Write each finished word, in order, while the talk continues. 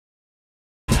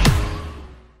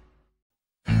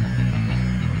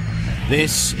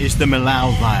This is the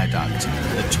Millau Viaduct,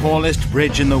 the tallest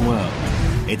bridge in the world.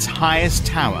 Its highest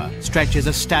tower stretches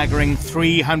a staggering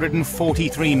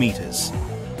 343 meters.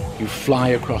 You fly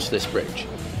across this bridge.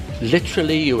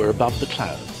 Literally, you are above the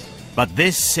clouds. But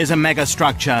this is a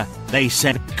megastructure they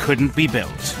said couldn't be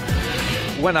built.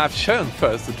 When I've shown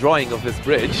first the drawing of this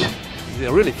bridge, they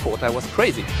really thought I was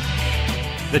crazy.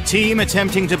 The team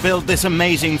attempting to build this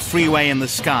amazing freeway in the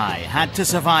sky had to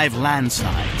survive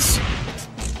landslides,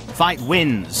 fight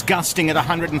winds gusting at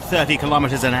 130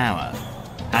 kilometers an hour,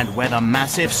 and weather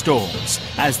massive storms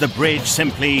as the bridge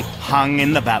simply hung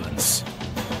in the balance.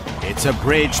 It's a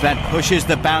bridge that pushes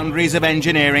the boundaries of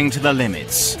engineering to the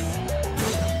limits,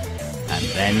 and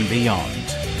then beyond.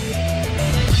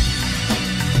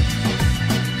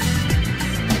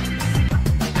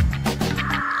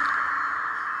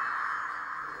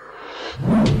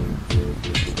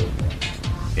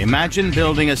 Imagine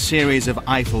building a series of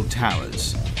Eiffel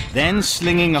Towers, then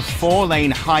slinging a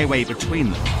 4-lane highway between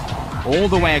them, all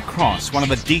the way across one of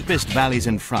the deepest valleys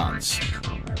in France.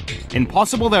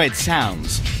 Impossible though it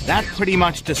sounds, that pretty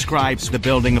much describes the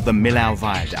building of the Millau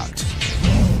Viaduct.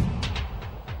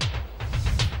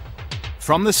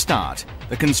 From the start,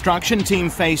 the construction team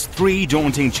faced 3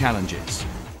 daunting challenges.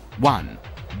 1.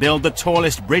 Build the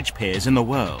tallest bridge piers in the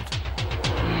world.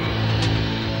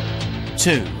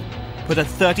 2. Put a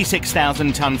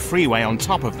 36,000-ton freeway on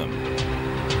top of them.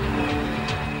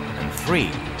 And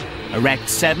 3. Erect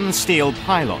 7 steel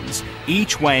pylons,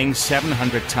 each weighing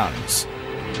 700 tons.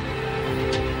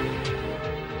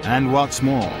 And what's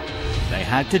more, they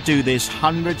had to do this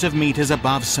hundreds of meters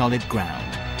above solid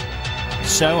ground.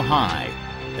 So high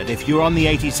that if you're on the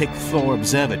 86th floor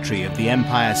observatory of the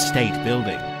Empire State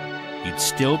Building, you'd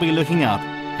still be looking up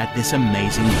at this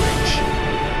amazing bridge.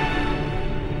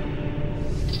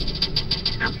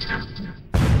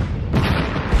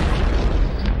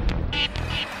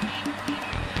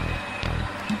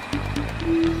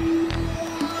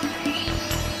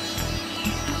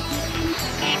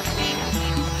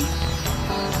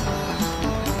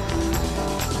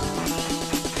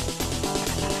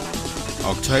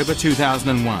 October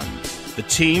 2001, the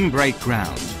team break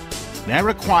ground. They're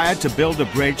required to build a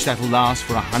bridge that'll last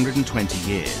for 120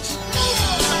 years.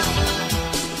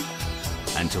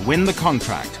 And to win the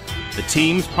contract, the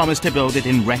teams promised to build it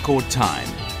in record time,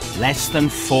 less than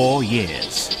 4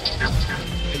 years.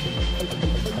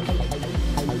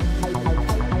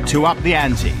 To up the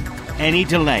ante, any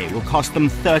delay will cost them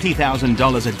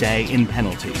 $30,000 a day in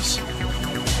penalties.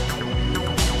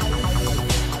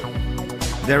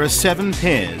 There are 7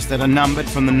 piers that are numbered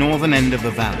from the northern end of the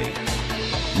valley.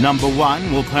 Number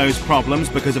 1 will pose problems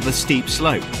because of the steep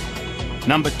slope.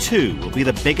 Number 2 will be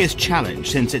the biggest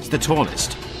challenge since it's the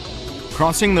tallest.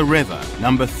 Crossing the river,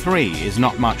 number 3 is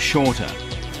not much shorter.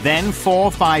 Then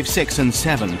 4, 5, 6, and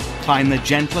 7 find the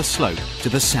gentler slope to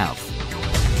the south.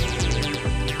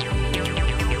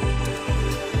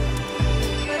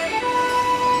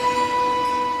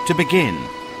 To begin,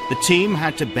 the team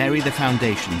had to bury the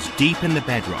foundations deep in the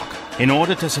bedrock in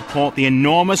order to support the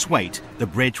enormous weight the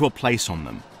bridge will place on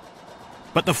them.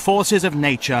 But the forces of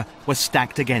nature were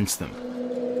stacked against them.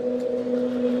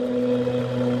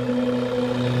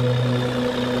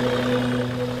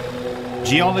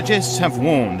 Geologists have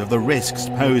warned of the risks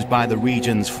posed by the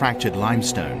region's fractured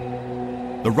limestone.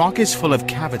 The rock is full of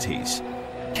cavities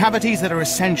that are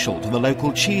essential to the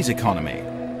local cheese economy.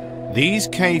 These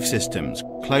cave systems,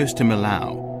 close to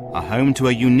Millau, are home to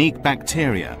a unique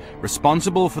bacteria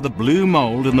responsible for the blue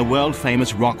mold in the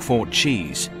world-famous Roquefort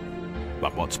cheese.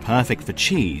 But what's perfect for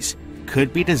cheese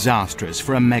could be disastrous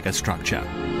for a megastructure.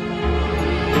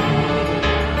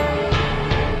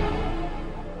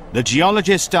 The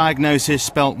geologist's diagnosis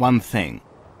spelt one thing: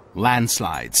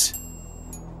 landslides.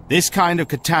 This kind of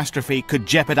catastrophe could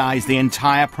jeopardize the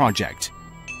entire project.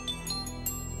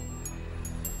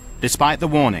 Despite the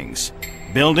warnings,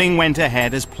 building went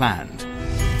ahead as planned.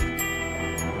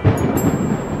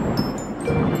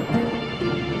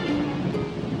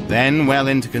 Then, well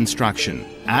into construction,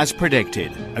 as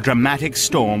predicted, a dramatic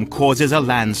storm causes a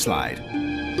landslide.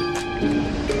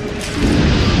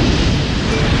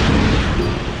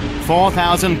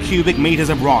 4,000 cubic meters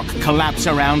of rock collapse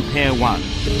around Pier 1.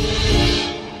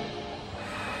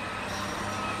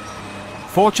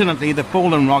 Fortunately, the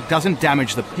fallen rock doesn't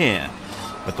damage the pier,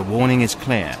 but the warning is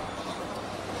clear.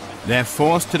 They're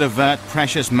forced to divert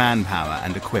precious manpower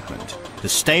and equipment to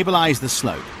stabilize the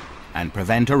slope and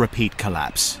prevent a repeat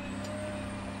collapse.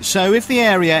 So if the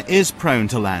area is prone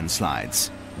to landslides,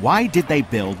 why did they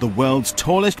build the world's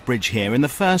tallest bridge here in the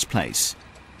first place?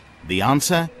 The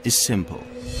answer is simple.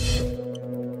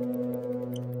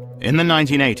 In the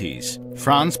 1980s,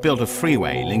 France built a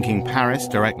freeway linking Paris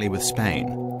directly with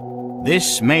Spain.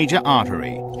 This major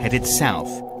artery headed south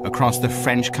across the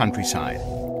French countryside,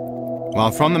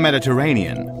 while from the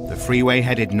Mediterranean, the freeway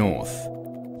headed north,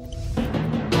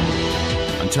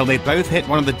 until they both hit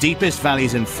one of the deepest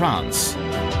valleys in France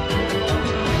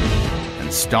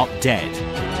and stopped dead.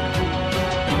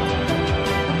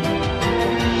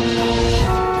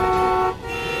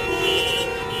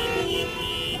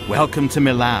 Welcome to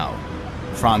Millau,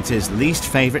 France's least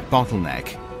favorite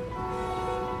bottleneck.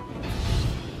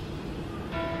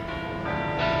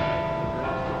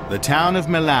 The town of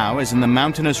Millau is in the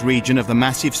mountainous region of the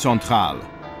Massif Central,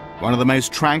 one of the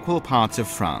most tranquil parts of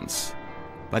France.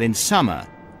 But in summer,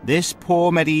 this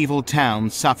poor medieval town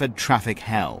suffered traffic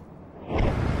hell.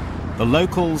 The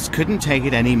locals couldn't take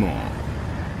it anymore.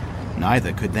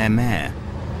 Neither could their mayor.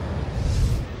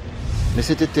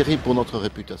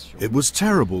 It was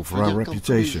terrible for our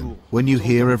reputation. When you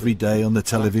hear every day on the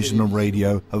television and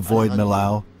radio, avoid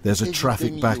Millau, there's a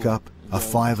traffic backup, a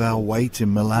 5-hour wait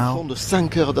in Millau.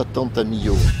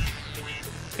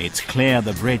 It's clear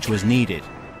the bridge was needed.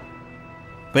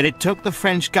 But it took the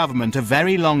French government a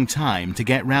very long time to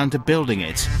get round to building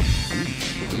it.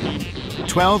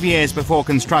 12 years before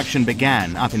construction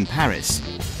began up in Paris,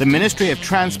 the Ministry of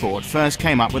Transport first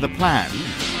came up with a plan.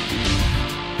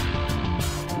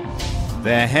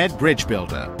 Their head bridge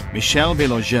builder, Michel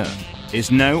Virlogeux,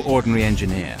 is no ordinary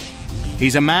engineer.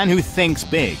 He's a man who thinks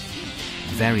big,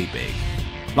 very big.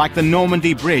 Like the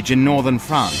Normandy Bridge in northern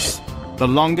France, the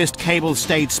longest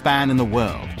cable-stayed span in the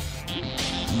world.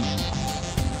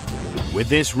 With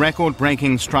this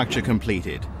record-breaking structure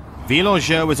completed,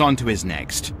 Virlogeux was on to his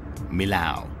next,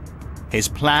 Millau. His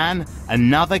plan,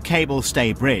 another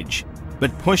cable-stay bridge,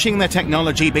 but pushing the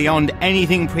technology beyond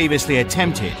anything previously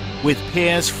attempted, with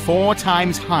piers 4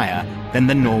 times higher than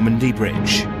the Normandy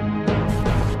Bridge.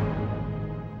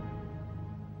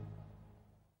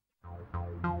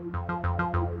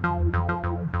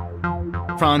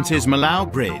 France's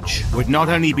Millau Bridge would not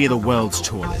only be the world's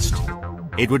tallest,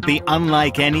 it would be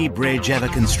unlike any bridge ever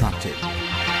constructed.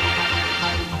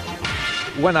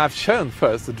 When I've shown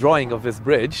first the drawing of this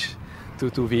bridge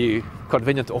to the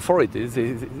convenient authorities,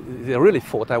 they really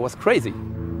thought I was crazy.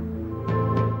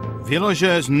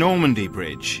 Virlogeux's Normandy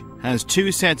Bridge has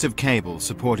 2 sets of cables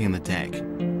supporting the deck.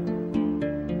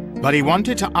 But he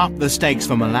wanted to up the stakes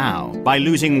for Millau by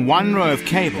losing 1 row of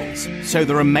cables, so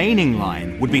the remaining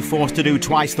line would be forced to do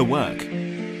twice the work.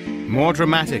 More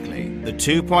dramatically, the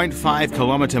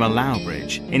 2.5-kilometer Millau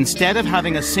Bridge, instead of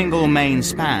having a single main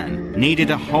span, needed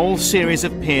a whole series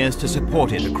of piers to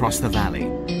support it across the valley.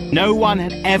 No one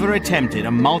had ever attempted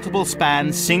a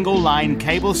multiple-span, single-line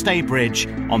cable-stay bridge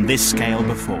on this scale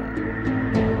before.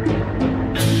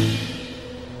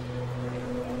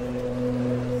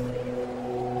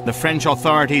 The French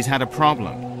authorities had a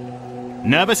problem.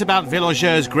 Nervous about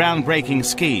Virlogeux's groundbreaking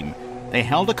scheme, they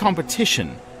held a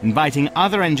competition inviting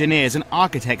other engineers and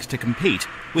architects to compete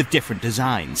with different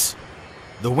designs.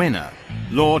 The winner,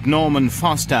 Lord Norman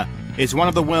Foster, is one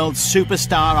of the world's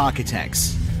superstar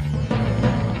architects.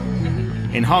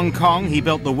 In Hong Kong, he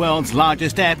built the world's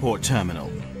largest airport terminal.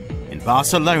 In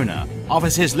Barcelona,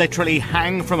 offices literally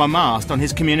hang from a mast on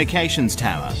his communications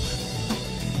tower.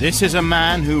 This is a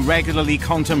man who regularly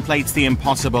contemplates the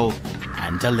impossible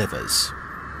and delivers.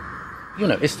 You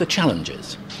know, it's the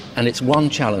challenges. And it's one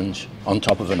challenge on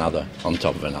top of another, on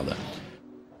top of another.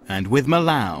 And with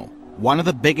Millau, one of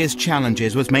the biggest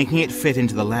challenges was making it fit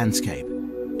into the landscape.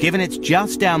 Given it's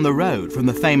just down the road from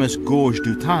the famous gorge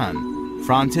du Tarn,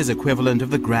 France's equivalent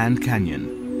of the Grand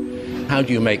Canyon. How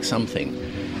do you make something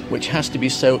which has to be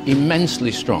so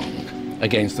immensely strong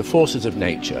against the forces of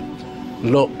nature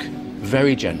look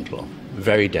very gentle,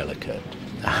 very delicate?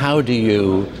 How do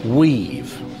you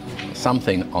weave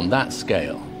something on that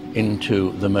scale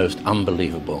into the most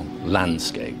unbelievable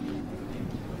landscape?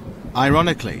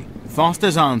 Ironically,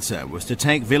 Foster's answer was to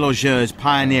take Virlogeux's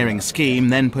pioneering scheme,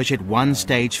 then push it 1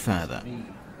 stage further.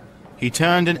 He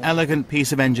turned an elegant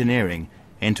piece of engineering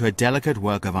into a delicate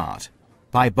work of art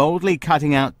by boldly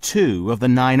cutting out 2 of the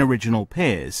 9 original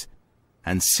piers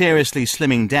and seriously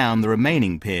slimming down the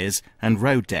remaining piers and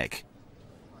road deck.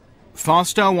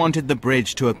 Foster wanted the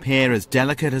bridge to appear as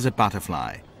delicate as a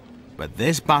butterfly. But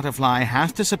this butterfly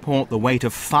has to support the weight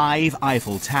of 5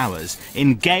 Eiffel Towers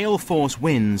in gale-force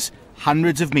winds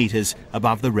hundreds of meters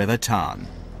above the River Tarn.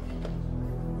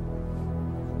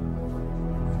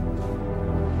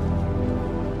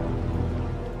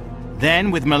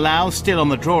 Then, with Millau still on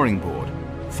the drawing board,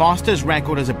 Foster's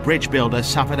record as a bridge builder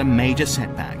suffered a major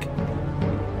setback.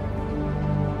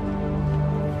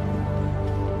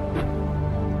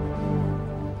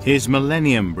 His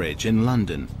Millennium Bridge in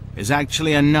London is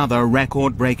actually another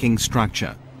record-breaking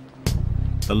structure.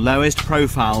 The lowest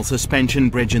profile suspension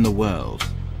bridge in the world.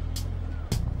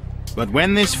 But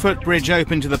when this footbridge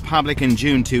opened to the public in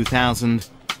June 2000,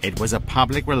 it was a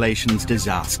public relations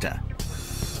disaster.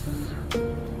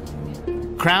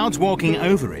 Crowds walking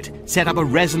over it set up a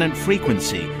resonant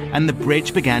frequency and the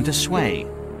bridge began to sway.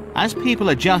 As people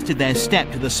adjusted their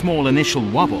step to the small initial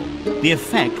wobble, the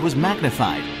effect was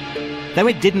magnified. Though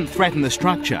it didn't threaten the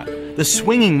structure, the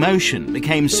swinging motion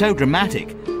became so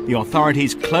dramatic, the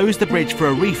authorities closed the bridge for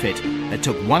a refit that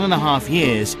took 1.5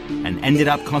 years and ended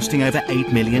up costing over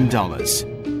 $8 million.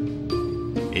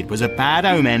 It was a bad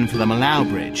omen for the Millau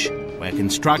Bridge, where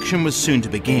construction was soon to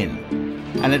begin.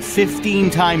 And at 15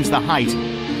 times the height,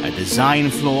 a design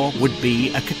flaw would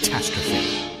be a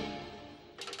catastrophe.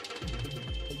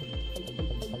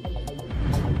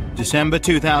 December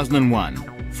 2001,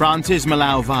 France's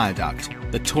Millau Viaduct,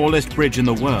 the tallest bridge in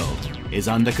the world, is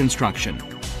under construction.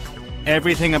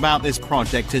 Everything about this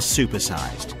project is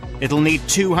supersized. It'll need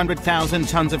 200,000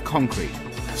 tons of concrete,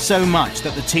 so much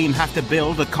that the team have to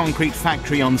build a concrete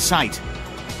factory on site.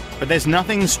 But there's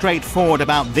nothing straightforward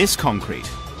about this concrete.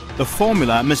 The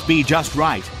formula must be just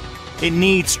right. It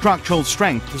needs structural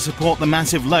strength to support the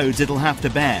massive loads it'll have to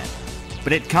bear.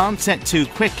 But it can't set too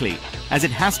quickly, as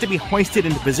it has to be hoisted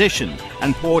into position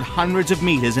and poured hundreds of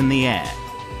meters in the air.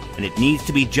 And it needs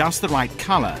to be just the right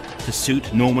color to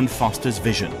suit Norman Foster's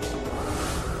vision.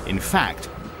 In fact,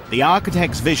 the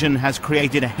architect's vision has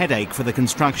created a headache for the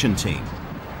construction team.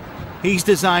 He's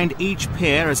designed each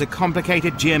pier as a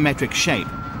complicated geometric shape,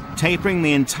 tapering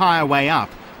the entire way up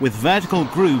with vertical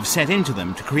grooves set into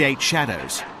them to create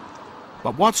shadows.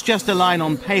 But what's just a line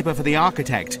on paper for the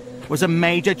architect was a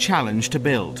major challenge to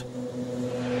build.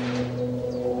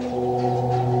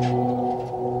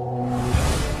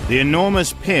 The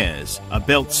enormous piers are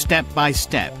built step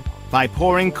by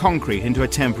pouring concrete into a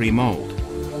temporary mold.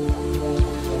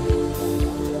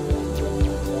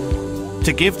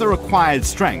 To give the required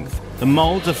strength, the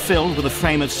molds are filled with a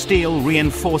frame of steel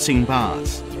reinforcing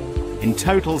bars. In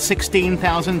total,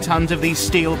 16,000 tons of these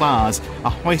steel bars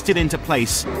are hoisted into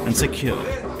place and secured.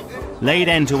 Laid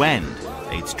end to end,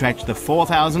 they'd stretch the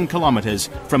 4,000 kilometers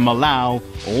from Millau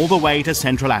all the way to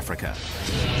Central Africa.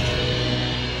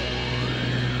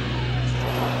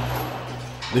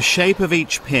 The shape of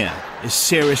each pier is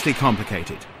seriously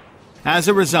complicated. As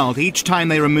a result, each time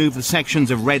they remove the sections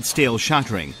of red steel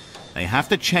shuttering, they have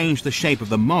to change the shape of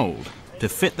the mold to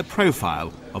fit the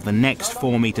profile of the next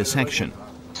 4-meter section.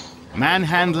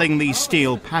 Manhandling these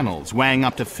steel panels weighing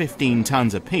up to 15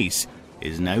 tons apiece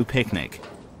is no picnic.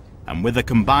 And with the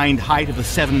combined height of the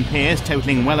 7 piers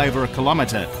totaling well over 1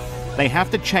 kilometer, they have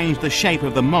to change the shape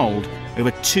of the mold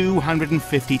over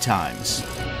 250 times.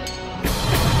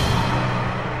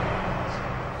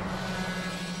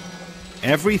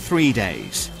 Every 3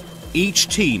 days, each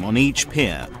team on each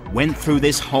pier went through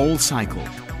this whole cycle.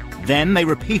 Then they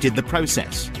repeated the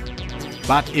process.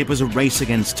 But it was a race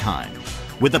against time,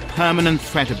 with a permanent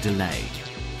threat of delay.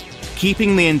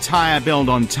 Keeping the entire build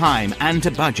on time and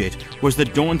to budget was the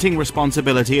daunting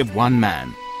responsibility of one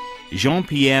man,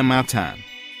 Jean-Pierre Martin.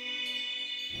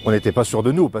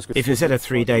 If instead of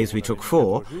 3 days we took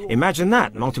 4, imagine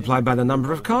that multiplied by the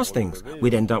number of castings.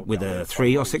 We'd end up with a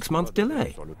 3 or 6 month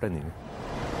delay.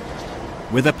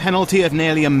 With a penalty of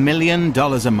nearly $1 million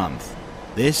a month,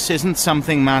 this isn't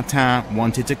something Martin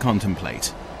wanted to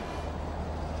contemplate.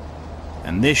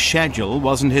 And this schedule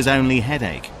wasn't his only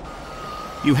headache.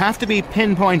 You have to be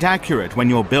pinpoint accurate when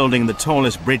you're building the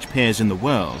tallest bridge piers in the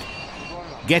world.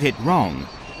 Get it wrong,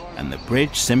 and the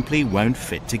bridge simply won't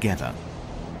fit together.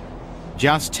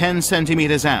 Just 10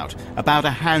 centimeters out, about a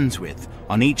hand's width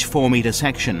on each 4-meter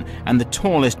section, and the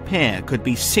tallest pier could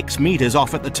be 6 meters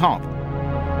off at the top.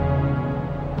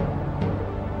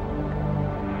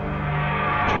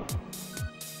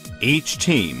 Each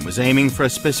team was aiming for a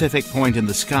specific point in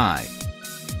the sky.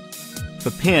 For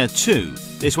Pier 2,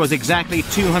 this was exactly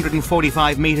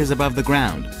 245 meters above the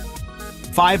ground,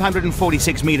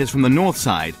 546 meters from the north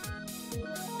side,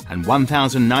 and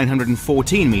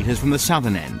 1,914 meters from the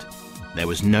southern end. There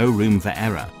was no room for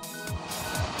error.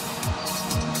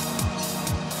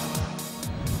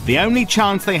 The only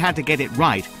chance they had to get it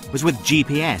right was with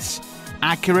GPS,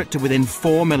 accurate to within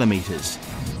 4 millimeters.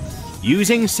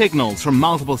 Using signals from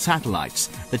multiple satellites,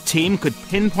 the team could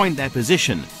pinpoint their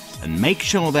position and make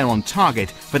sure they're on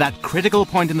target for that critical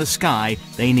point in the sky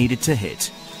they needed to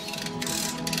hit.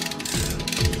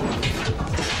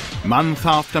 Month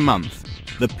after month,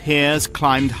 the piers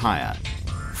climbed higher.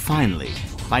 Finally,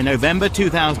 by November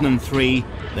 2003,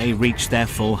 they reached their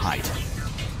full height.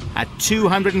 At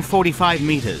 245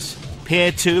 meters,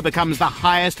 Pier 2 becomes the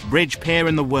highest bridge pier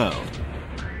in the world.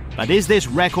 But is this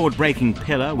record-breaking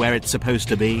pillar where it's supposed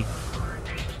to be?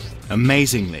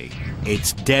 Amazingly,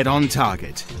 it's dead on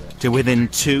target to within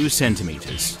 2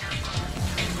 centimeters.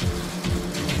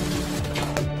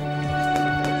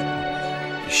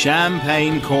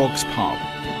 Champagne corks pop.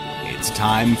 It's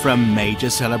time for a major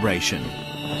celebration.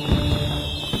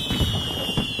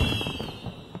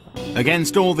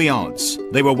 Against all the odds,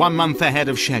 they were 1 month ahead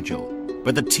of schedule,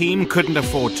 but the team couldn't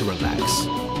afford to relax.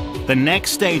 The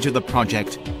next stage of the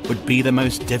project would be the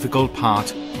most difficult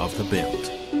part of the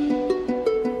build.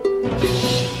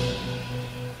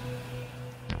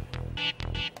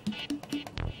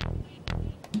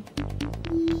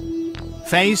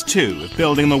 Phase 2 of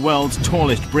building the world's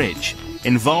tallest bridge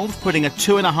involved putting a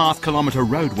 2.5-kilometer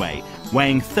roadway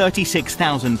weighing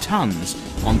 36,000 tons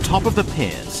on top of the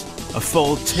piers, a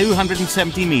full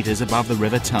 270 meters above the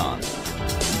River Tarn.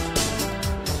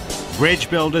 Bridge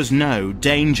builders know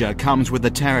danger comes with the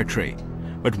territory,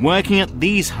 but working at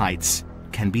these heights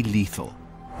can be lethal.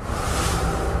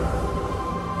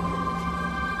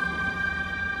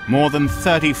 More than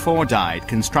 34 died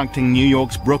constructing New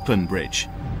York's Brooklyn Bridge.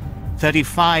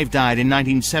 35 died in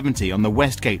 1970 on the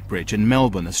Westgate Bridge in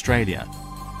Melbourne, Australia.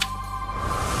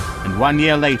 And 1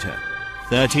 year later,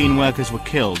 13 workers were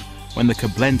killed when the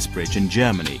Koblenz Bridge in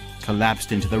Germany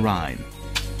collapsed into the Rhine.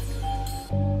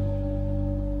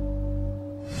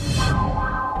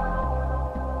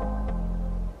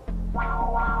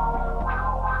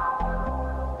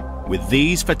 With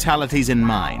these fatalities in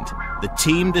mind, the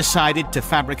team decided to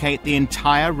fabricate the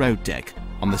entire road deck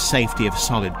on the safety of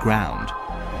solid ground.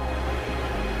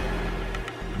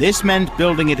 This meant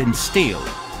building it in steel,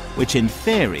 which in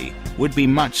theory would be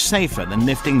much safer than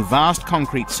lifting vast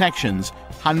concrete sections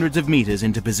hundreds of meters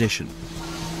into position.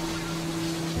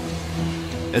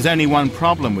 There's only one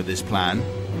problem with this plan.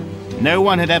 No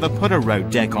one had ever put a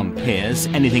road deck on piers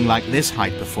anything like this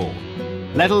height before,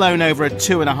 let alone over a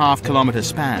 2.5-kilometer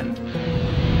span.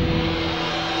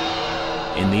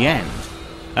 In the end,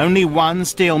 only one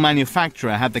steel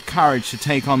manufacturer had the courage to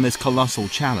take on this colossal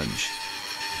challenge.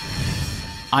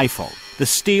 Eiffel, the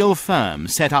steel firm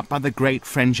set up by the great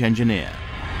French engineer.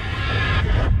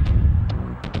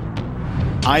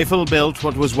 Eiffel built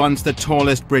what was once the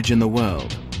tallest bridge in the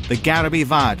world, the Millau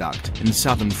Viaduct in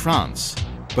southern France,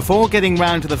 before getting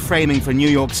round to the framing for New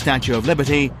York's Statue of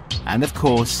Liberty and, of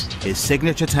course, his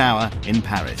signature tower in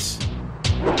Paris.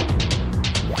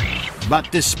 But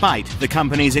despite the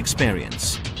company's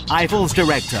experience, Eiffel's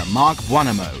director, Marc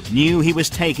Buonamo, knew he was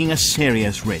taking a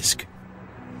serious risk.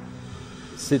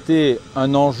 C'était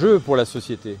un enjeu pour la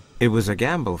société. It was a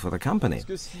gamble for the company,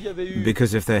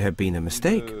 because if there had been a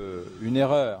mistake,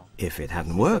 if it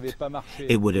hadn't worked,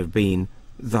 it would have been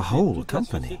the whole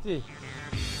company.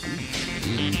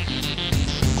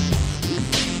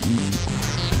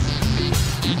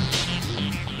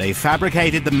 They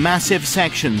fabricated the massive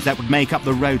sections that would make up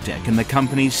the road deck in the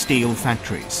company's steel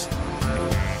factories.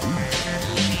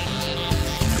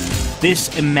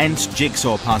 This immense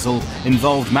jigsaw puzzle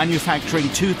involved manufacturing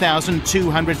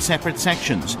 2,200 separate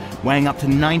sections, weighing up to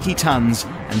 90 tons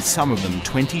and some of them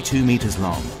 22 meters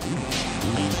long.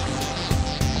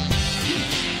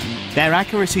 Their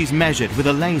accuracy is measured with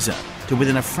a laser to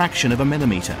within a fraction of a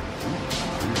millimeter.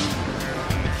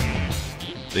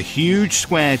 The huge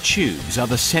square tubes are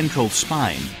the central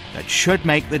spine that should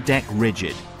make the deck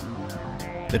rigid.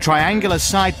 The triangular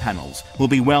side panels will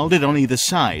be welded on either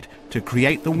side to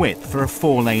create the width for a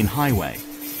 4-lane highway.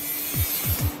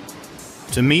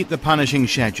 To meet the punishing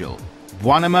schedule,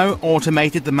 Buonamo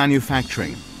automated the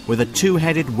manufacturing with a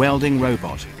 2-headed welding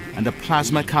robot and a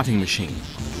plasma cutting machine.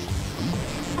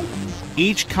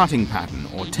 Each cutting pattern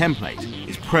or template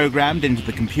is programmed into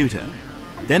the computer.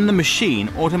 Then the machine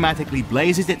automatically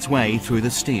blazes its way through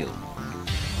the steel.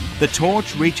 The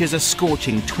torch reaches a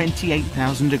scorching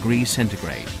 28,000 degrees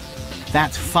centigrade.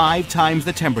 That's 5 times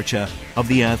the temperature of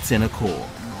the Earth's inner core.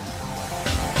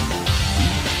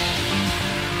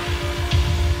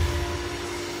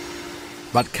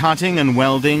 But cutting and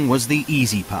welding was the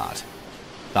easy part.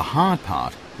 The hard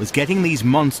part was getting these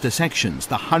monster sections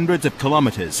the hundreds of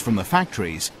kilometers from the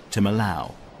factories to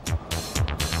Millau.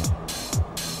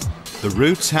 The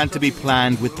routes had to be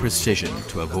planned with precision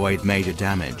to avoid major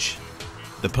damage.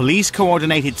 The police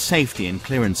coordinated safety and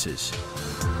clearances.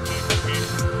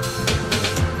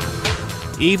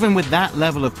 Even with that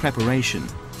level of preparation,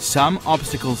 some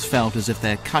obstacles felt as if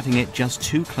they're cutting it just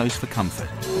too close for comfort.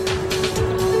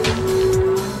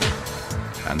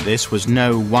 And this was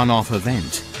no one-off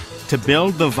event. To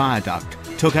build the viaduct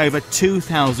took over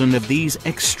 2,000 of these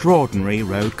extraordinary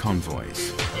road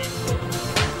convoys.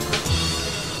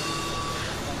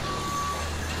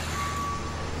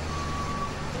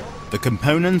 The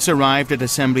components arrived at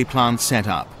assembly plants set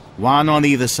up, one on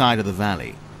either side of the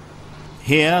valley.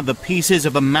 Here, the pieces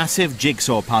of the massive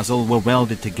jigsaw puzzle were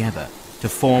welded together to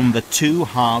form the two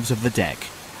halves of the deck.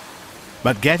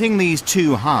 But getting these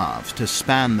two halves to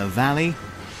span the valley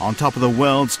on top of the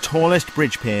world's tallest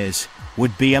bridge piers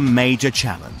would be a major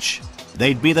challenge.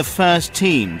 They'd be the first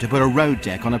team to put a road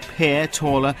deck on a pier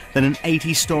taller than an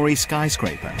 80-story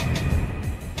skyscraper.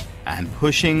 And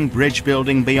pushing bridge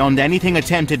building beyond anything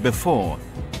attempted before,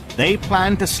 they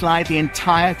planned to slide the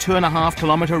entire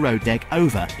 2.5-kilometer road deck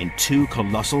over in two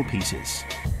colossal pieces.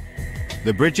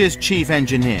 The bridge's chief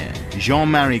engineer,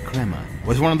 Jean-Marie Kremer,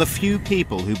 was one of the few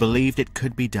people who believed it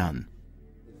could be done.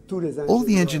 All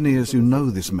the engineers who know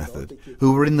this method,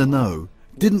 who were in the know,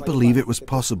 didn't believe it was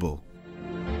possible.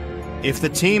 If the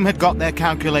team had got their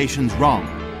calculations wrong,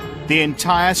 the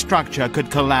entire structure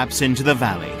could collapse into the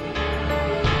valley.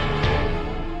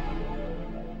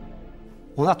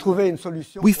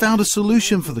 We found a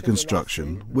solution for the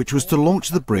construction, which was to launch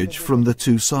the bridge from the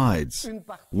two sides.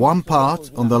 One part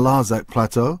on the Larzac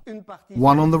Plateau,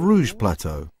 one on the Rouge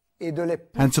Plateau.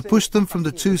 And to push them from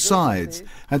the two sides,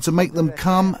 and to make them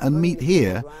come and meet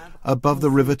here, above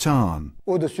the river Tarn.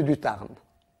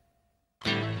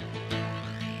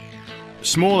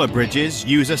 Smaller bridges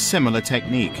use a similar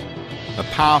technique. A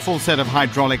powerful set of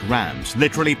hydraulic rams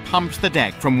literally pumps the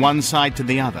deck from one side to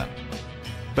the other.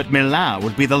 But Millau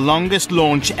would be the longest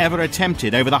launch ever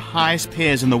attempted over the highest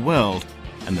piers in the world,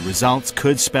 and the results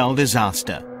could spell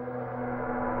disaster.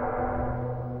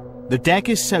 The deck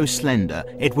is so slender,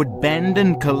 it would bend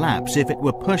and collapse if it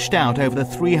were pushed out over the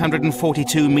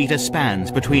 342-meter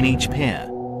spans between each pier.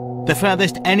 The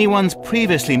furthest anyone's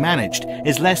previously managed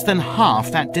is less than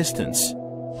half that distance.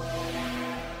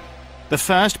 The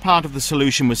first part of the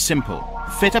solution was simple.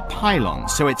 Fit a pylon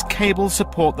so its cables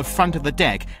support the front of the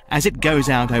deck as it goes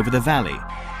out over the valley.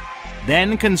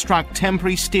 Then construct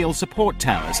temporary steel support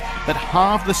towers that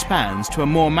halve the spans to a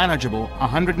more manageable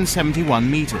 171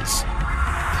 meters.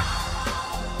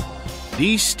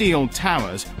 These steel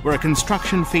towers were a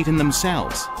construction feat in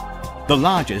themselves. The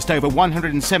largest, over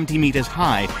 170 meters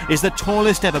high, is the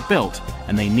tallest ever built,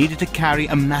 and they needed to carry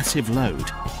a massive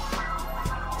load.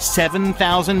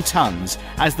 7,000 tons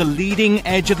as the leading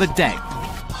edge of the deck,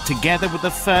 together with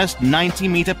the first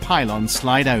 90-meter pylon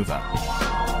slide over.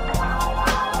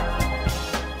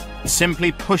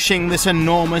 Simply pushing this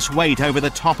enormous weight over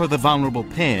the top of the vulnerable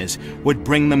piers would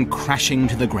bring them crashing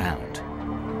to the ground.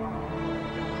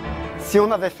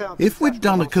 If we'd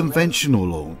done a conventional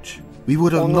launch, we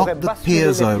would have knocked the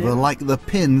piers over like the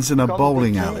pins in a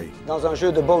bowling alley.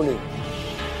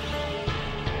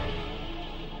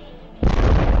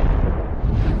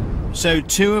 So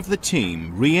two of the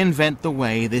team reinvent the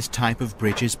way this type of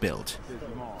bridge is built.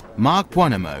 Marc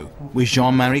Buonamo with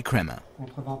Jean-Marie Kremer.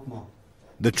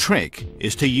 The trick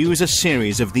is to use a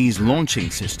series of these launching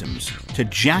systems to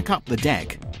jack up the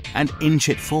deck and inch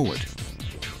it forward.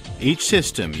 Each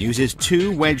system uses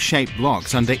two wedge-shaped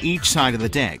blocks under each side of the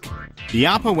deck. The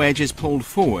upper wedge is pulled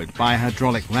forward by a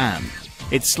hydraulic ram.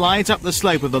 It slides up the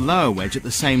slope of the lower wedge at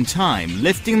the same time,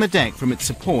 lifting the deck from its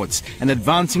supports and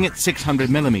advancing it 600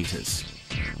 millimeters.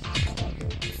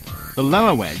 The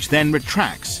lower wedge then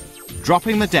retracts,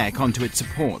 dropping the deck onto its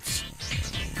supports.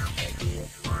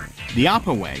 The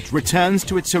upper wedge returns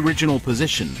to its original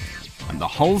position, and the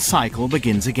whole cycle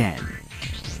begins again.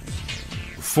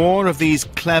 4 of these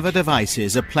clever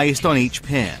devices are placed on each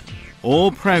pier,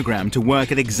 all programmed to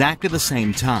work at exactly the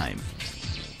same time.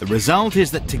 The result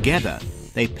is that together,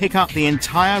 they pick up the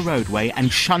entire roadway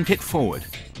and shunt it forward.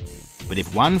 But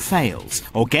if one fails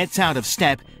or gets out of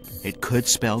step, it could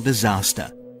spell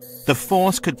disaster. The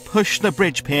force could push the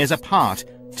bridge piers apart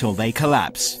till they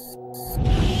collapse.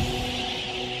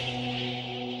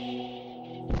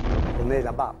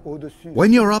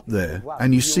 When you're up there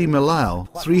and you see Millau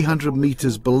 300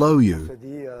 meters below you,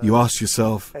 you ask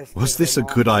yourself, was this a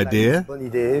good idea?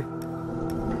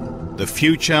 The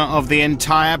future of the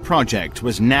entire project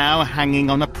was now hanging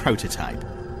on a prototype,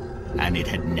 and it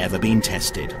had never been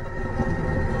tested.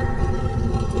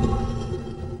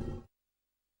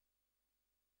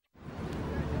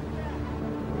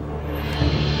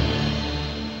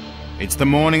 It's the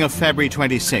morning of February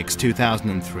 26,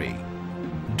 2003.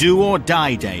 Do or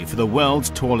die day for the world's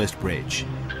tallest bridge.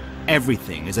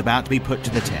 Everything is about to be put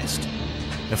to the test.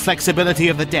 The flexibility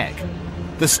of the deck,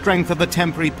 the strength of the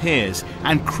temporary piers,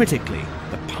 and critically,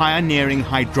 the pioneering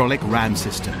hydraulic ram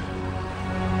system.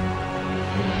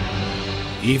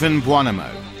 Even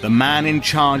Buonamo, the man in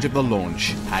charge of the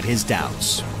launch, had his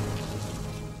doubts.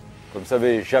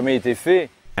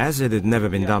 As it had never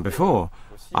been done before,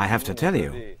 I have to tell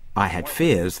you, I had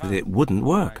fears that it wouldn't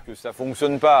work.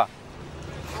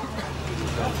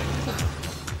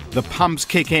 The pumps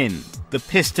kick in, the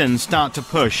pistons start to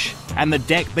push, and the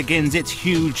deck begins its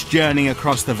huge journey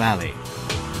across the valley.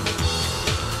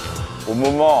 The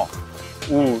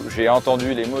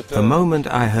moment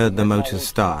I heard the motors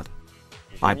start,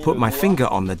 I put my finger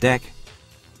on the deck,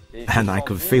 and I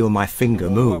could feel my finger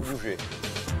move.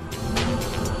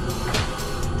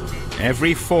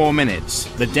 Every 4 minutes,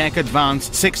 the deck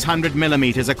advanced 600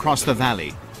 millimeters across the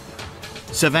valley.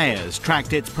 Surveyors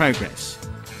tracked its progress.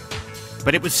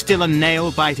 But it was still a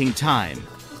nail-biting time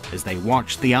as they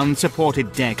watched the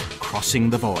unsupported deck crossing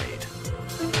the void.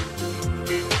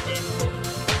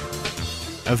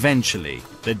 Eventually,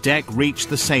 the deck reached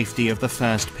the safety of the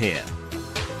first pier.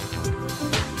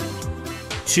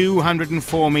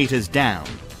 204 meters down,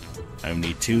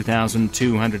 only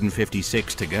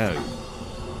 2,256 to go.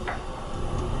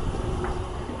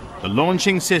 The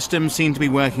launching system seemed to be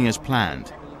working as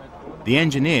planned. The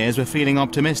engineers were feeling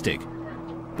optimistic.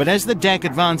 But as the deck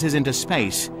advances into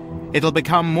space, it'll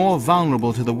become more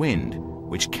vulnerable to the wind,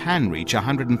 which can reach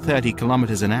 130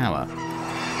 kilometers an hour.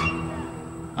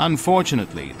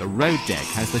 Unfortunately, the road deck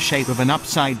has the shape of an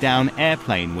upside-down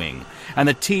airplane wing, and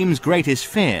the team's greatest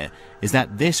fear is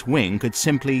that this wing could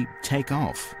simply take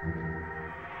off.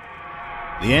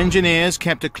 The engineers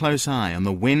kept a close eye on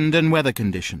the wind and weather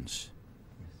conditions.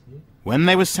 When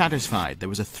they were satisfied there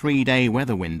was a 3-day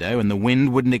weather window and the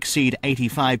wind wouldn't exceed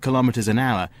 85 kilometers an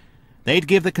hour, they'd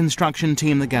give the construction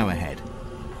team the go-ahead,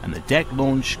 and the deck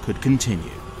launch could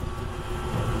continue.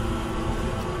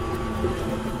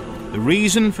 The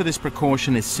reason for this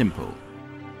precaution is simple.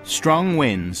 Strong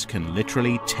winds can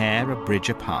literally tear a bridge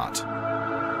apart.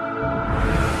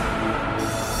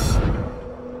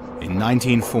 In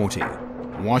 1940,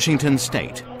 Washington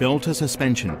State built a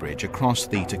suspension bridge across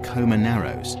the Tacoma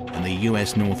Narrows in the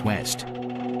U.S. Northwest.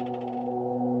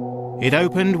 It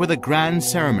opened with a grand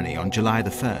ceremony on July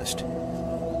the 1st.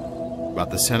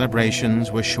 But the celebrations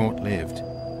were short-lived.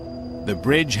 The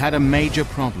bridge had a major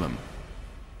problem: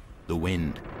 the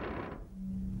wind.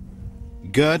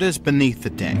 Girders beneath the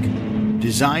deck,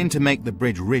 designed to make the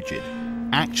bridge rigid,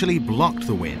 actually blocked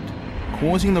the wind,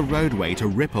 causing the roadway to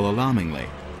ripple alarmingly.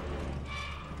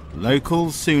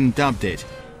 Locals soon dubbed it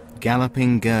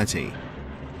Galloping Gertie.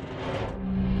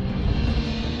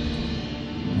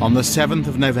 On the 7th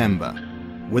of November,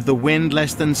 with the wind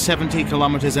less than 70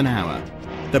 kilometers an hour,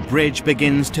 the bridge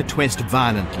begins to twist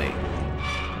violently.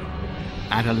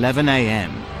 At 11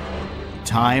 a.m.,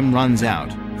 time runs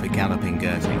out for Galloping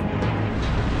Gertie.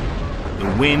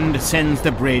 The wind sends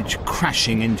the bridge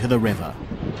crashing into the river.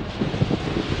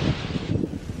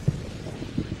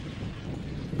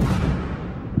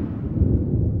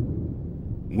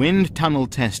 Wind tunnel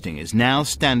testing is now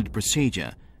standard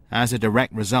procedure as a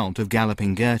direct result of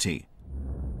Galloping Gertie.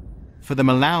 For the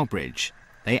Millau Bridge,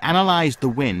 they analyzed the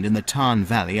wind in the Tarn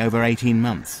Valley over 18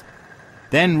 months,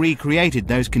 then recreated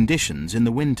those conditions in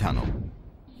the wind tunnel.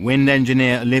 Wind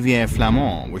engineer Michel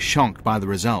Virlogeux was shocked by the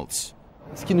results.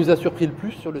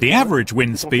 The average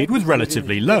wind speed was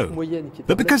relatively low,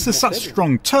 but because there's such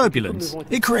strong turbulence,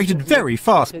 it created very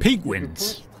fast peak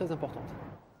winds.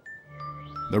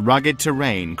 The rugged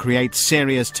terrain creates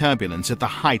serious turbulence at the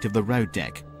height of the road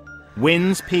deck.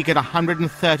 Winds peak at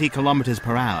 130 kilometers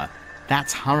per hour.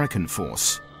 That's hurricane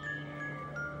force.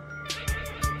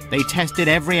 They tested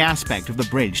every aspect of the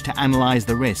bridge to analyze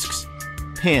the risks: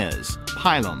 piers,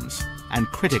 pylons, and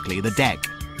critically the deck.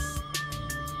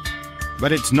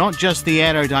 But it's not just the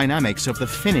aerodynamics of the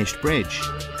finished bridge.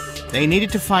 They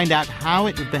needed to find out how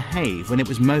it would behave when it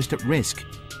was most at risk,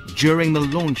 during the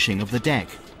launching of the deck.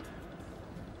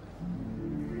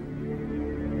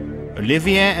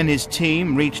 Olivier and his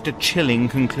team reached a chilling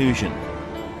conclusion.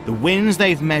 The winds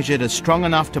they've measured are strong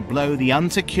enough to blow the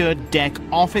unsecured deck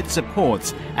off its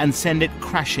supports and send it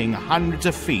crashing hundreds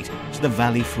of feet to the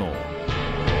valley floor.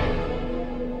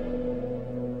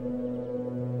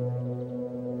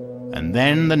 And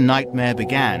then the nightmare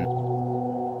began.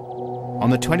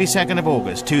 On the 22nd of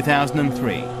August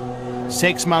 2003,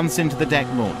 6 months into the deck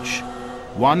launch,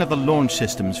 one of the launch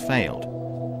systems failed,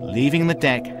 leaving the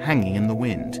deck hanging in the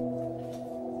wind.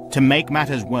 To make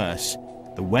matters worse,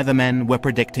 the weathermen were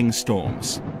predicting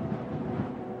storms.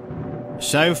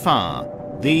 So far,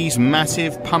 these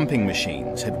massive pumping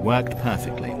machines had worked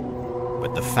perfectly.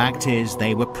 But the fact is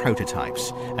they were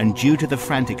prototypes, and due to the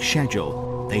frantic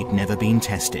schedule, they'd never been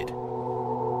tested.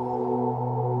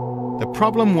 The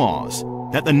problem was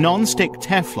that the non-stick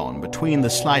Teflon between the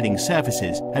sliding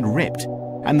surfaces had ripped,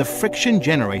 and the friction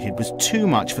generated was too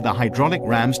much for the hydraulic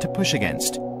rams to push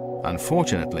against.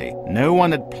 Unfortunately, no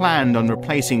one had planned on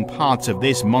replacing parts of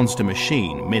this monster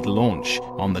machine mid-launch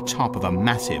on the top of a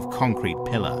massive concrete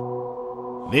pillar.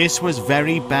 This was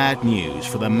very bad news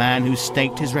for the man who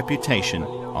staked his reputation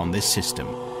on this system.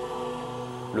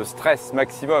 It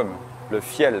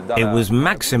was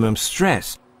maximum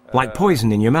stress, like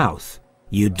poison in your mouth.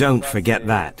 You don't forget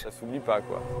that.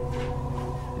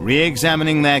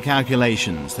 Re-examining their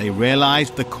calculations, they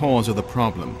realized the cause of the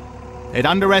problem. They'd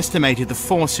underestimated the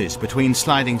forces between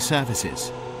sliding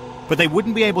surfaces, but they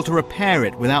wouldn't be able to repair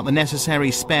it without the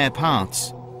necessary spare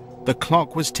parts. The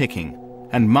clock was ticking,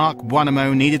 and Marc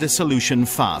Buonamo needed a solution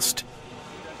fast.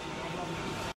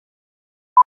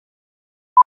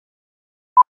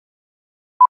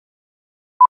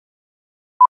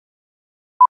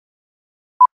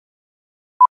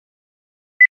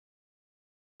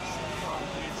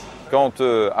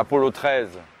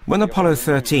 When Apollo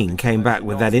 13 came back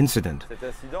with that incident,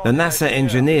 the NASA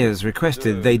engineers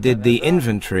requested they did the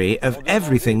inventory of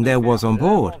everything there was on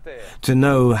board to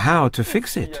know how to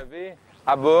fix it. The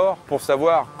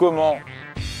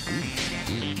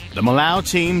Millau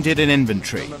team did an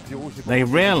inventory. They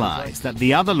realized that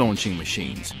the other launching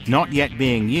machines, not yet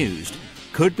being used,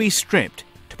 could be stripped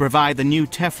to provide the new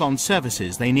Teflon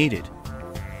surfaces they needed.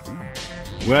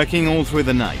 Working all through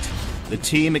the night, the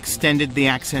team extended the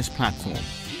access platform.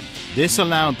 This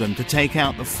allowed them to take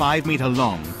out the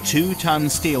 5-meter-long, 2-ton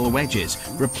steel wedges,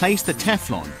 replace the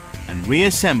Teflon, and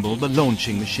reassemble the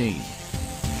launching machine.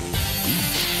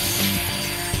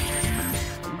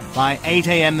 By 8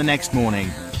 a.m. the next morning,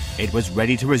 it was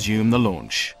ready to resume the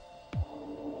launch.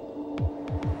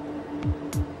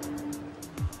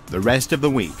 The rest of the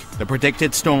week, the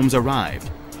predicted storms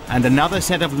arrived, and another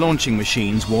set of launching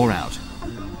machines wore out.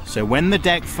 So when the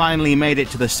deck finally made it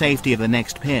to the safety of the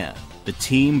next pier, the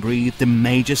team breathed a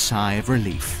major sigh of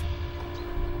relief.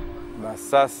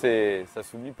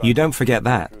 You don't forget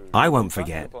that. I won't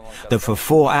forget that for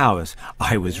 4 hours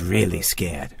I was really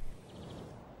scared.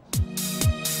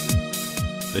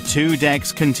 The two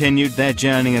decks continued their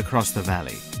journey across the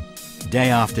valley. Day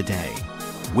after day,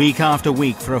 week after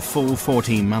week for a full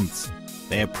 14 months,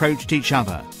 they approached each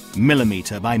other,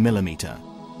 millimeter by millimeter.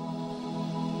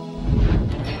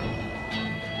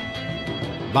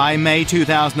 By May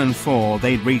 2004,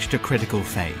 they'd reached a critical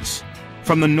phase.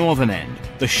 From the northern end,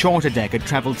 the shorter deck had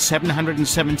traveled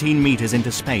 717 meters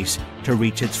into space to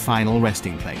reach its final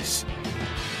resting place.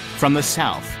 From the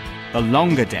south, the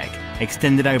longer deck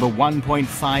extended over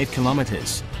 1.5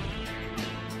 kilometers.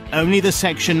 Only the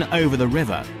section over the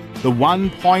river, the one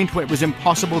point where it was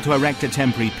impossible to erect a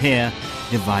temporary pier,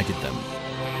 divided them.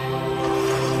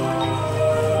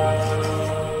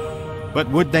 But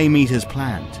would they meet as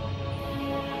planned?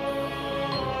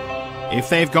 If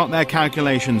they've got their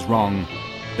calculations wrong,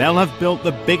 they'll have built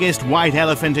the biggest white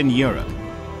elephant in Europe.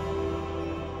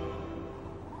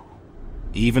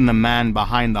 Even the man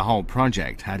behind the whole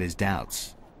project had his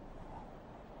doubts.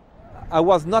 I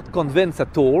was not convinced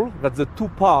at all that the two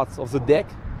parts of the deck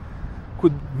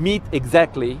could meet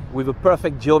exactly with a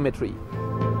perfect geometry.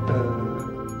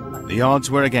 The odds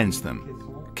were against them.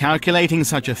 Calculating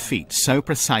such a feat so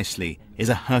precisely is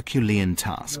a Herculean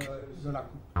task.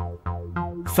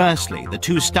 Firstly, the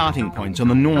two starting points on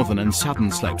the northern and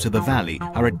southern slopes of the valley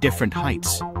are at different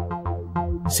heights.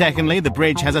 Secondly, the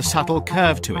bridge has a subtle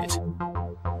curve to it.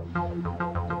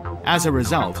 As a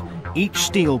result, each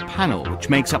steel panel which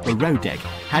makes up the road deck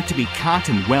had to be cut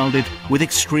and welded with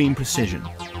extreme precision.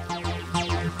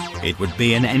 It would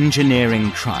be an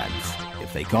engineering triumph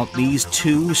if they got these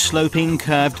two sloping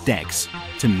curved decks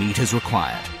to meet as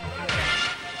required.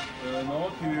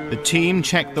 The team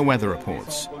checked the weather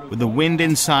reports. With the wind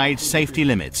inside safety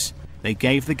limits, they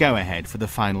gave the go-ahead for the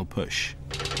final push.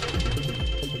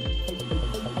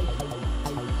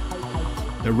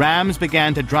 The rams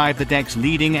began to drive the deck's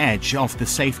leading edge off the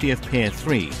safety of Pier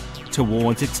 3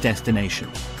 towards its destination.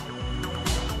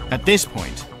 At this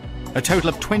point, a total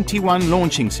of 21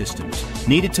 launching systems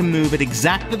needed to move at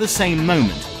exactly the same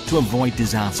moment to avoid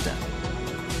disaster.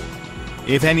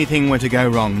 If anything were to go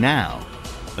wrong now,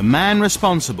 the man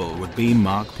responsible would be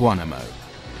Marc Buonamo.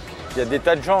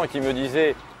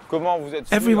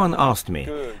 Everyone asked me,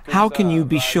 how can you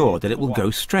be sure that it will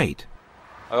go straight?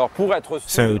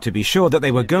 So to be sure that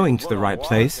they were going to the right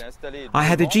place, I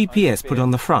had a GPS put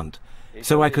on the front,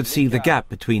 so I could see the gap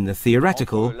between the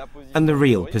theoretical and the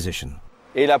real position.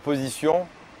 Over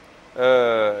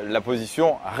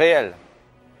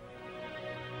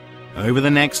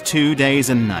the next 2 days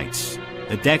and nights,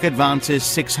 the deck advances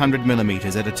 600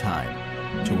 millimeters at a time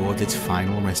towards its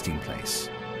final resting place.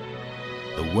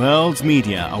 The world's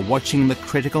media are watching the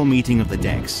critical meeting of the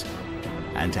decks.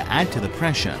 And to add to the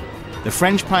pressure, the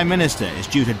French Prime Minister is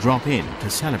due to drop in to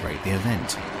celebrate the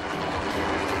event.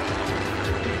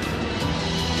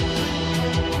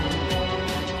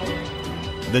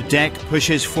 The deck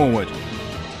pushes forward.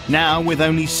 Now, with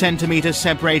only centimeters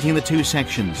separating the two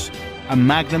sections, a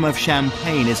magnum of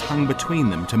champagne is hung between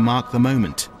them to mark the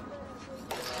moment.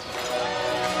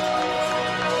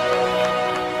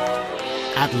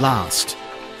 At last,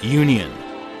 union.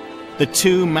 The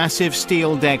two massive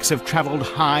steel decks have travelled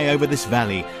high over this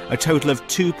valley, a total of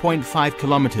 2.5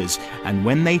 kilometers, and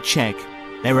when they check,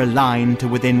 they're aligned to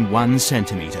within 1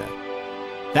 centimeter.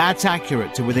 That's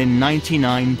accurate to within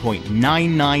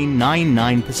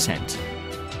 99.9999%.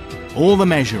 All the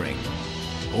measuring,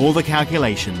 all the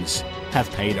calculations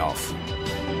have paid off.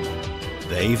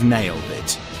 They've nailed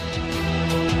it.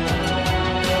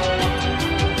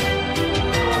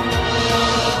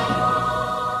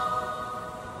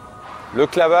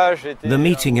 The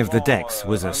meeting of the decks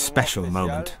was a special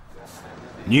moment.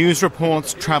 News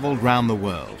reports travelled round the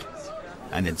world,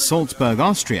 and in Salzburg,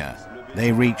 Austria,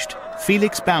 they reached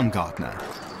Felix Baumgartner,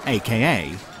 aka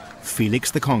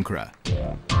Felix the Conqueror.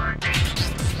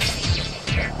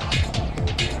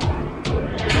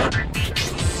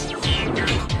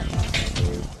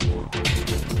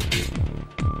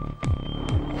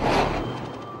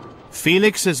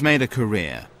 Felix has made a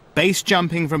career base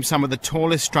jumping from some of the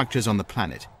tallest structures on the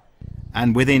planet,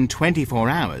 and within 24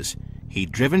 hours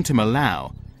he'd driven to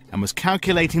Millau and was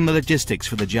calculating the logistics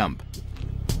for the jump.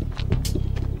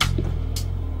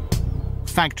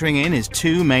 Factoring in his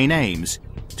two main aims,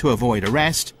 to avoid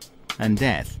arrest and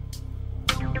death.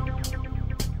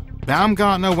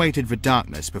 Baumgartner waited for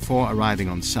darkness before arriving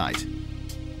on site.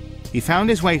 He found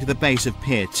his way to the base of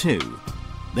Pier 2,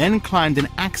 then climbed an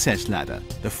access ladder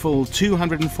the full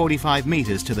 245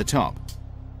 meters to the top.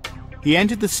 He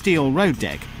entered the steel road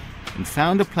deck and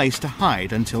found a place to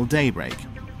hide until daybreak.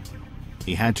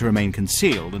 He had to remain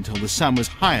concealed until the sun was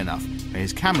high enough for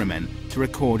his cameramen to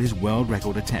record his world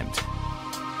record attempt.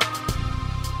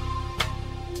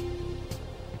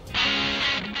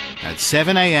 At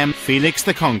 7 a.m., Felix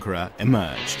the Conqueror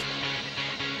emerged.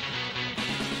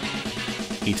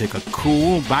 He took a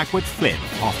cool backward flip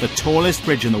off the tallest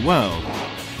bridge in the world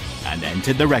and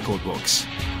entered the record books.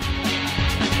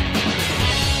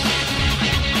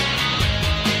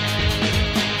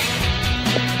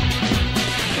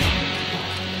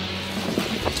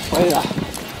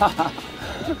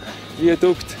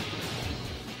 Viaduct.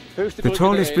 The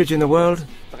tallest bridge in the world,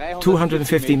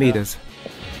 250 meters.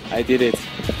 I did it.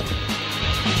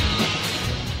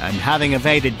 And having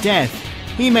evaded death,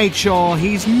 he made sure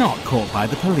he's not caught by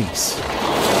the police.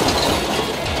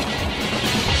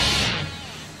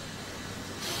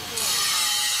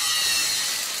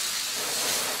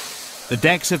 The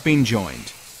decks have been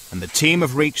joined, and the team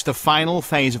have reached the final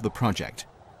phase of the project.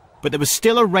 But there was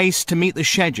still a race to meet the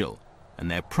schedule,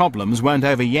 and their problems weren't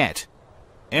over yet.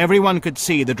 Everyone could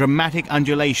see the dramatic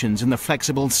undulations in the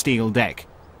flexible steel deck.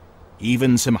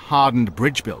 Even some hardened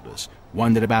bridge builders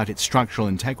wondered about its structural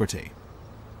integrity.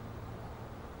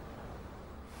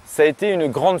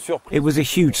 It was a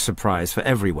huge surprise for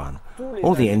everyone.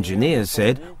 All the engineers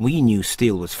said, we knew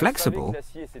steel was flexible,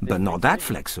 but not that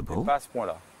flexible.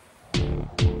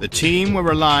 The team were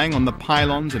relying on the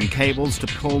pylons and cables to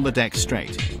pull the deck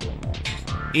straight.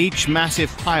 Each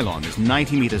massive pylon is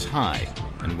 90 meters high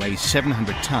and weighs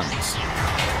 700 tons.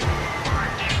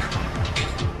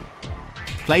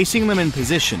 Placing them in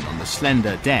position on the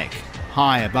slender deck,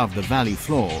 high above the valley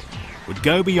floor, would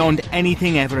go beyond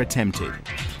anything ever attempted.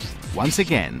 Once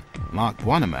again, Marc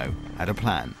Buonamo had a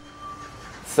plan.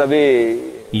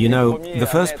 You know, the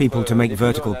first people to make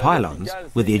vertical pylons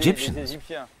were the Egyptians.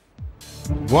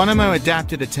 Buonamo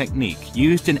adapted a technique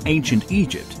used in ancient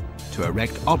Egypt to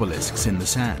erect obelisks in the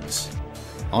sands.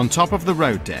 On top of the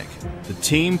road deck, the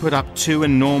team put up two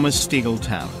enormous steel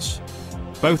towers,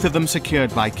 both of them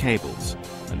secured by cables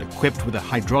and equipped with a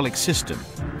hydraulic system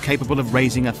capable of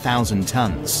raising 1,000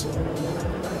 tons.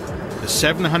 The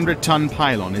 700-ton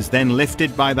pylon is then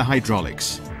lifted by the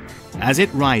hydraulics. As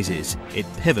it rises, it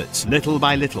pivots little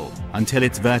by little until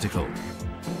it's vertical.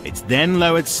 It's then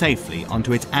lowered safely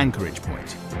onto its anchorage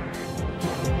point.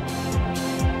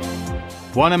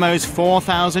 Buonamo's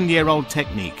 4,000-year-old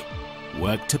technique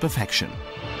worked to perfection.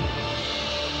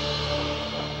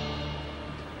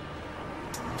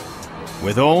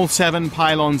 With all 7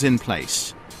 pylons in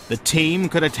place, the team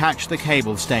could attach the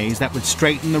cable stays that would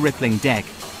straighten the rippling deck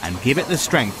and give it the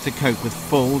strength to cope with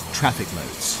full traffic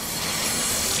loads.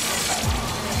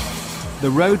 The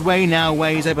roadway now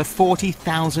weighs over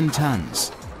 40,000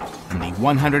 tons. and the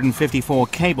 154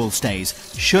 cable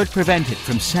stays should prevent it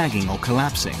from sagging or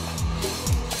collapsing.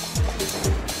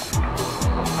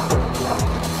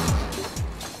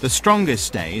 The strongest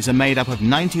stays are made up of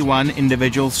 91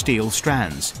 individual steel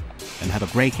strands and have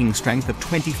a braking strength of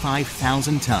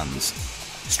 25,000 tons,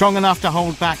 strong enough to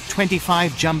hold back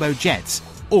 25 jumbo jets,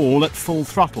 all at full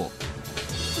throttle.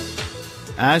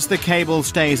 As the cable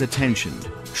stays are tensioned,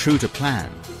 true to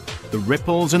plan, the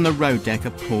ripples in the road deck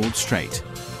are pulled straight.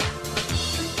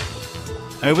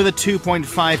 Over the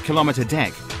 2.5-kilometre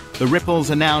deck, the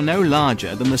ripples are now no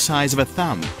larger than the size of a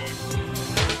thumb.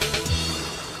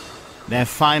 They're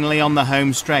finally on the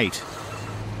home straight.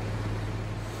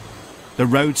 The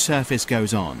road surface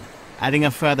goes on, adding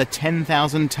a further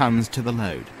 10,000 tons to the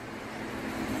load.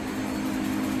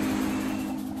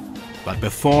 But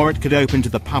before it could open to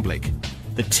the public,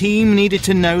 the team needed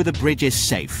to know the bridge is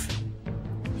safe.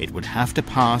 It would have to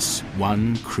pass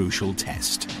one crucial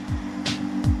test.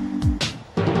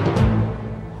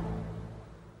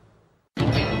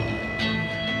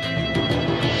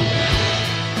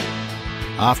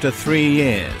 After 3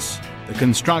 years, the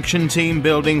construction team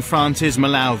building France's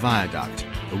Millau Viaduct,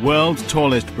 the world's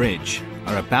tallest bridge,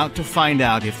 are about to find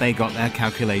out if they got their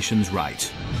calculations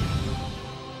right.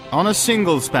 On a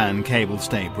single-span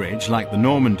cable-stay bridge like the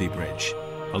Normandy Bridge,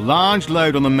 a large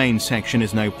load on the main section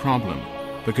is no problem,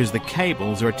 because the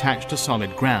cables are attached to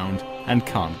solid ground and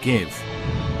can't give.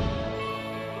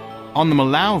 On the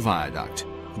Millau Viaduct,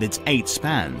 with its 8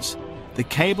 spans, the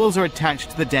cables are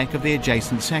attached to the deck of the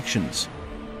adjacent sections.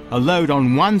 A load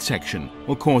on one section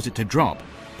will cause it to drop,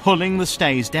 pulling the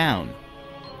stays down.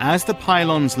 As the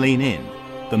pylons lean in,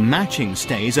 the matching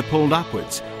stays are pulled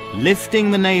upwards,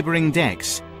 lifting the neighbouring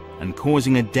decks and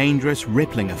causing a dangerous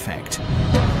rippling effect.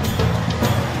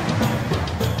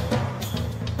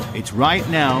 It's right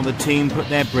now the team put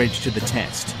their bridge to the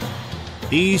test.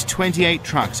 These 28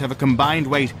 trucks have a combined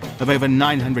weight of over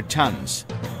 900 tons.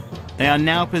 They are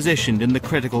now positioned in the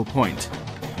critical point,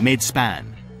 mid-span.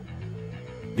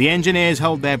 The engineers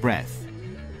hold their breath.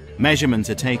 Measurements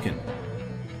are taken.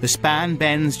 The span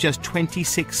bends just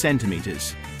 26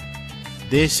 centimetres.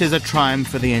 This is a triumph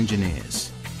for the engineers.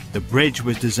 The bridge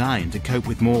was designed to cope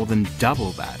with more than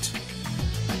double that.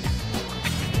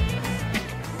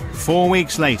 4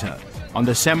 weeks later, on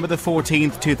December the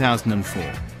 14th,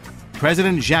 2004,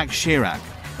 President Jacques Chirac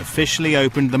officially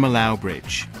opened the Millau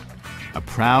Bridge. A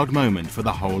proud moment for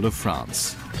the whole of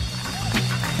France.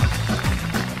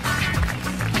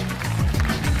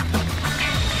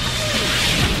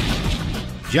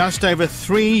 Just over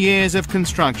 3 years of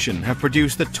construction have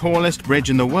produced the tallest bridge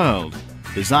in the world,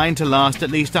 designed to last at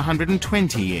least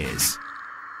 120 years.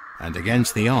 And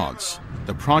against the odds,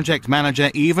 the project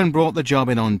manager even brought the job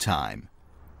in on time.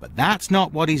 But that's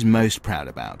not what he's most proud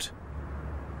about.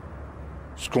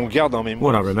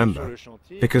 What I remember,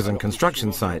 because on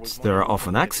construction sites there are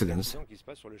often accidents,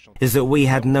 is that we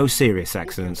had no serious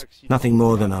accidents, nothing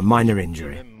more than a minor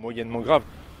injury.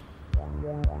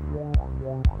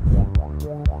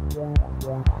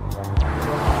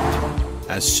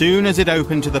 As soon as it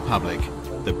opened to the public,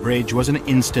 the bridge was an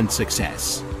instant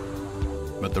success.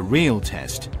 But the real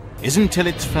test isn't till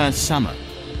its first summer,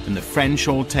 when the French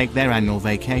all take their annual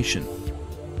vacation.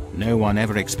 No one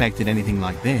ever expected anything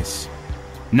like this.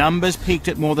 Numbers peaked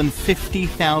at more than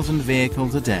 50,000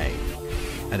 vehicles a day.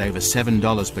 At over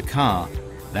 $7 per car,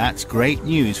 that's great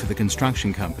news for the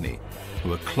construction company,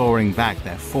 who are clawing back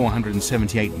their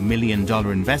 $478 million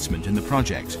investment in the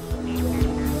project.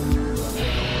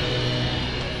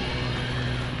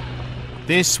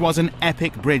 This was an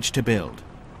epic bridge to build,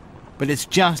 but it's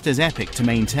just as epic to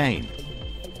maintain.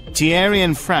 Thierry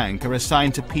and Frank are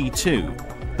assigned to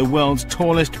P2, the world's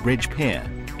tallest bridge pier.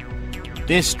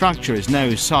 This structure is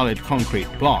no solid concrete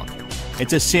block.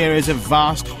 It's a series of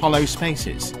vast hollow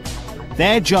spaces.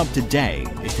 Their job today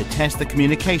is to test the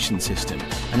communication system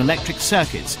and electric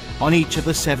circuits on each of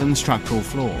the 7 structural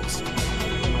floors.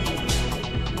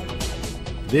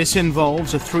 This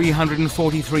involves a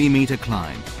 343-metre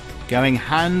climb, going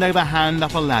hand over hand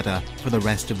up a ladder for the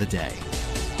rest of the day.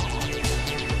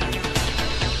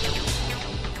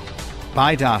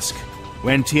 By dusk,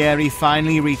 when Thierry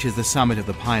finally reaches the summit of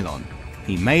the pylon,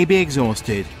 he may be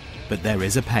exhausted, but there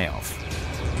is a payoff.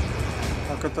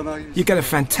 You get a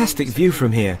fantastic view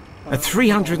from here, a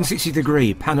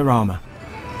 360-degree panorama.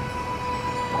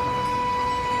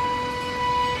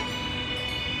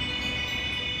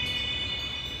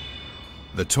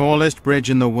 The tallest bridge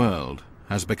in the world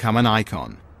has become an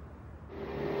icon.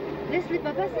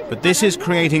 But this is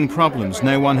creating problems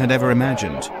no one had ever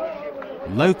imagined.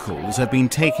 Locals have been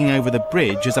taking over the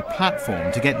bridge as a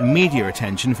platform to get media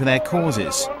attention for their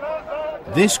causes.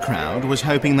 This crowd was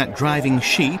hoping that driving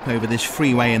sheep over this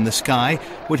freeway in the sky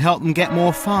would help them get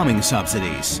more farming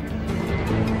subsidies.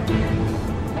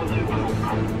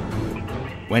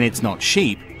 When it's not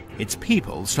sheep, it's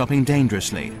people stopping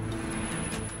dangerously,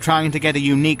 trying to get a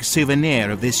unique souvenir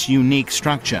of this unique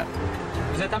structure.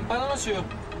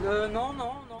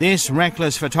 This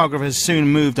reckless photographer soon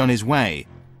moved on his way,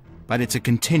 but it's a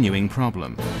continuing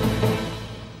problem.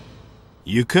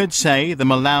 You could say the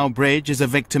Millau Bridge is a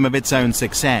victim of its own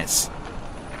success.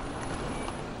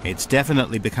 It's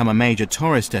definitely become a major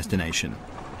tourist destination.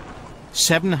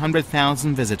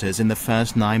 700,000 visitors in the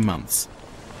first 9 months.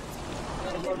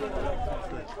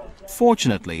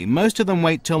 Fortunately, most of them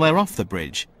wait till they're off the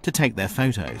bridge to take their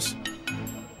photos.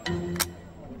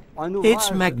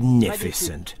 It's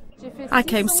magnificent. I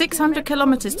came 600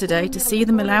 kilometers today to see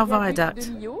the Millau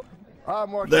Viaduct.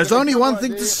 There's only one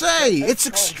thing to say. It's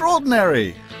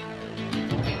extraordinary.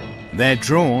 They're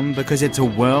drawn because it's a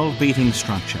world-beating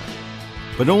structure,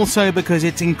 but also because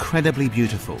it's incredibly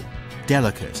beautiful,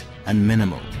 delicate and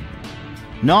minimal.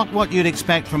 Not what you'd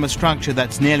expect from a structure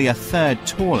that's nearly a third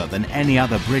taller than any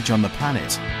other bridge on the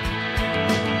planet.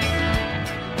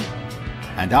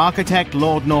 And architect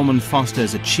Lord Norman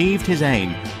Foster's achieved his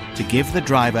aim to give the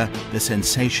driver the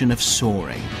sensation of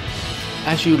soaring.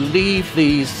 As you leave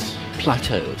these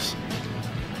plateaus,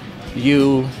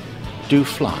 you do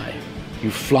fly. You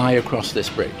fly across this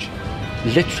bridge.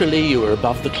 Literally, you are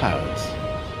above the clouds.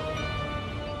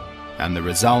 And the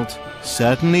result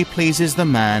certainly pleases the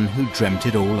man who dreamt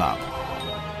it all up.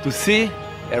 To see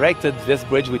erected this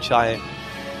bridge, which I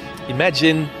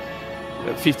imagine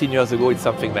 15 years ago, it's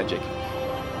something magic.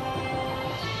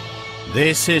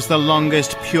 This is the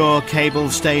longest pure cable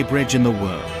stay bridge in the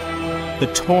world, the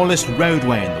tallest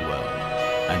roadway in the world,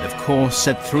 and of course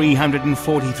at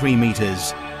 343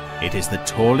 meters, it is the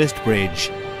tallest bridge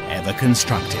ever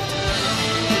constructed.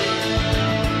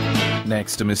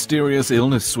 Next, a mysterious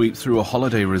illness sweeps through a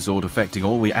holiday resort affecting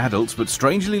all the adults but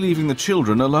strangely leaving the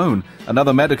children alone.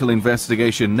 Another medical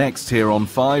investigation next here on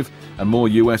 5, and more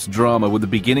US drama with the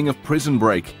beginning of Prison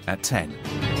Break at 10.